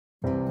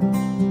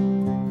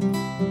Hello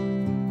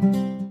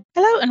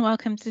and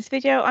welcome to this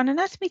video on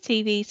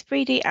AnatomyTV's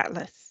 3D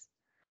Atlas.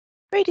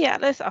 3D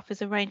Atlas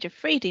offers a range of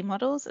 3D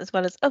models as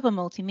well as other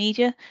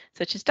multimedia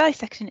such as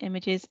dissection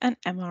images and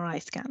MRI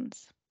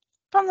scans.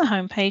 From the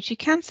homepage you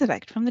can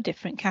select from the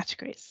different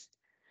categories.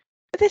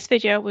 For this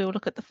video we will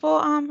look at the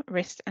forearm,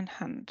 wrist and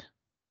hand.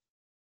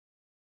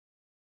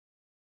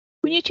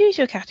 When you choose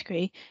your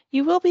category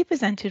you will be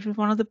presented with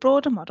one of the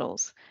broader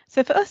models,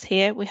 so for us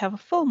here we have a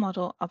full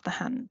model of the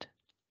hand.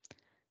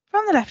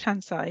 From the left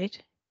hand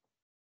side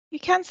you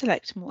can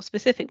select more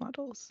specific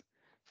models.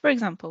 For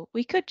example,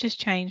 we could just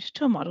change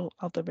to a model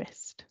of the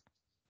wrist.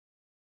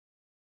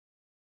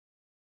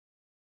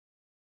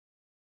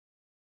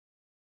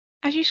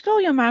 As you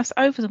scroll your mouse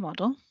over the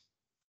model,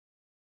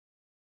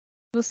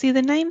 you'll see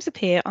the names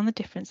appear on the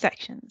different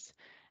sections,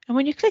 and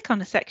when you click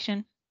on a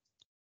section,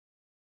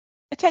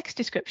 a text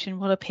description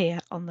will appear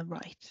on the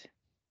right.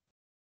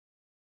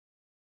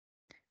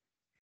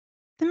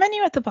 The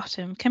menu at the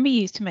bottom can be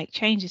used to make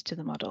changes to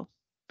the model.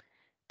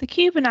 The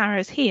cube and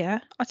arrows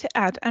here are to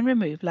add and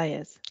remove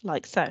layers,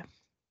 like so.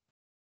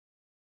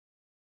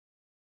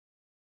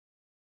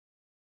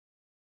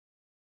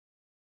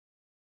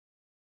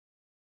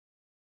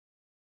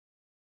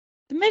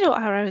 The middle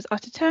arrows are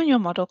to turn your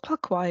model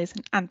clockwise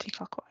and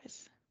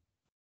anti-clockwise.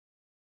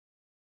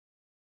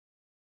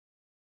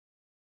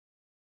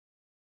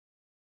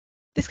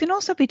 This can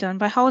also be done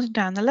by holding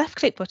down the left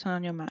click button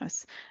on your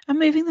mouse and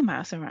moving the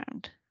mouse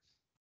around.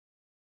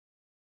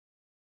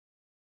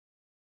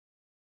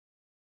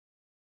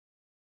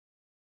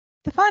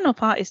 The final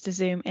part is to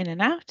zoom in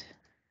and out,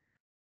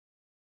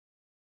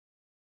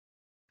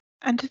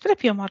 and to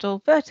flip your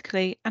model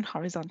vertically and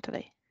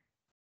horizontally.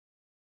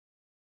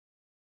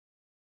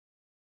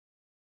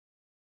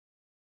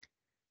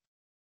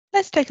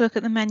 Let's take a look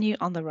at the menu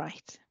on the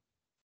right.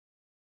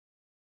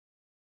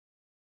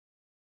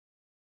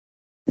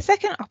 The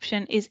second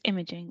option is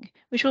imaging,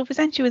 which will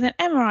present you with an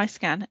MRI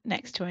scan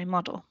next to a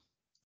model.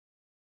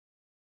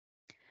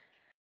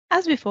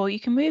 As before, you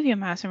can move your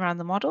mouse around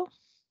the model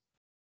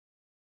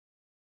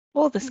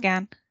or the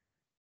scan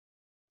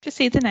to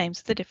see the names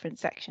of the different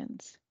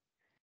sections.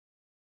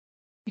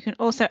 You can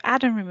also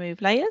add and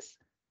remove layers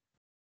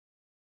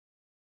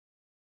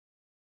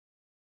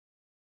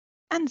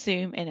and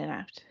zoom in and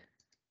out.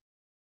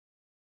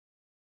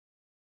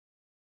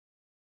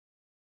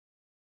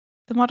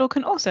 The model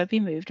can also be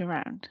moved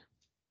around.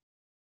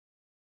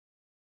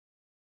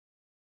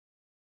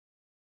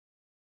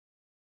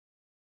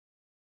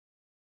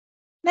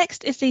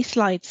 Next is the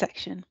slide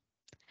section.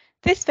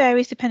 This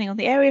varies depending on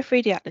the area of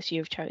 3D Atlas you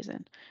have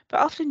chosen, but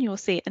often you will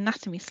see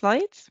anatomy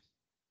slides,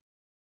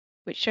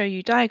 which show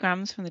you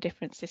diagrams from the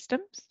different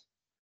systems,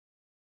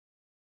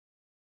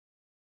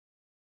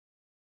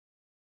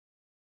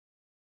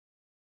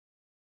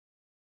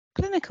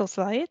 clinical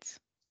slides,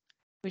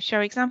 which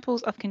show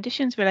examples of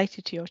conditions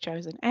related to your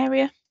chosen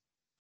area,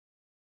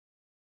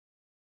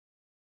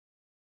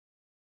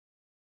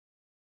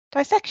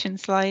 dissection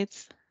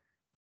slides,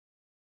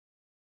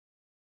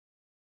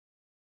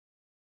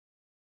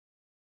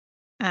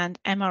 and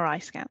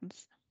MRI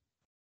scans.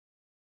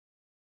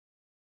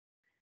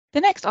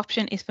 The next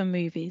option is for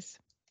movies.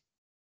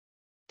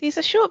 These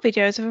are short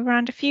videos of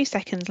around a few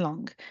seconds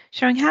long,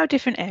 showing how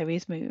different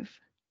areas move.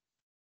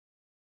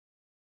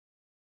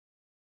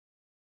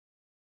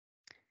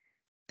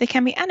 They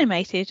can be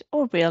animated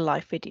or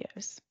real-life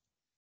videos.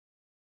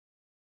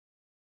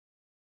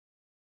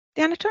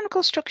 The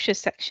anatomical structures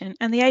section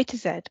and the A to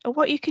Z are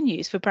what you can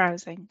use for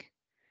browsing.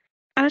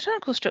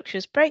 Anatomical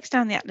structures breaks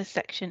down the Atlas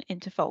section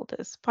into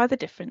folders by the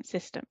different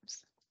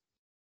systems,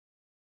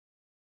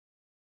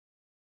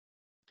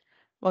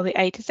 while the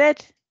A to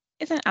Z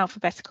is an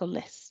alphabetical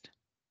list.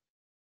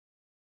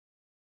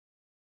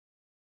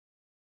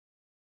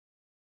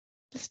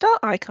 The star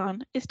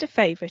icon is to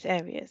favourite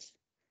areas.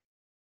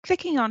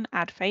 Clicking on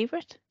Add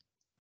Favourite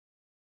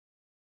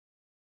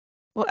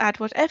will add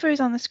whatever is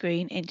on the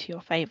screen into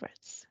your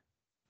favourites.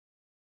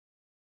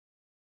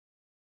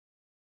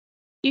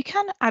 You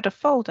can add a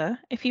folder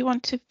if you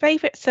want to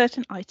favourite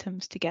certain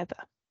items together.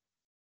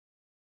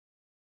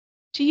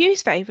 To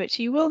use favourites,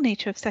 you will need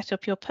to have set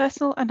up your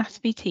personal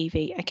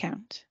AnatomyTV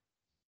account.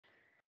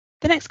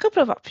 The next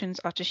couple of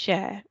options are to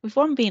share, with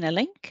one being a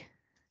link,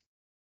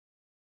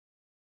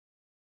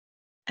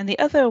 and the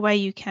other a way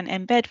you can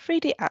embed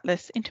 3D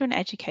Atlas into an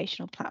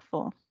educational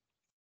platform.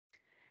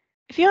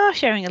 If you are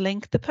sharing a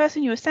link, the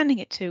person you are sending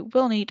it to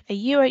will need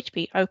a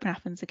UHB Open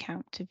Athens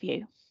account to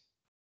view.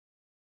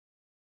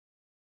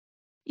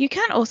 You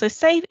can also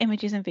save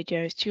images and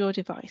videos to your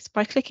device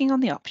by clicking on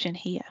the option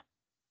here.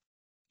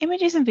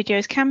 Images and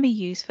videos can be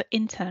used for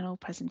internal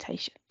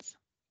presentations.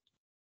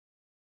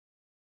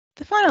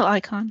 The final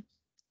icon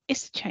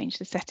is to change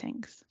the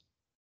settings.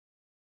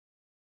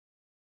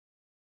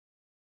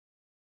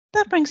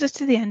 That brings us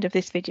to the end of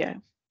this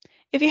video.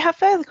 If you have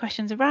further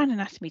questions around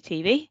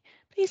AnatomyTV,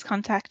 please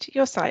contact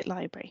your site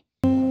library.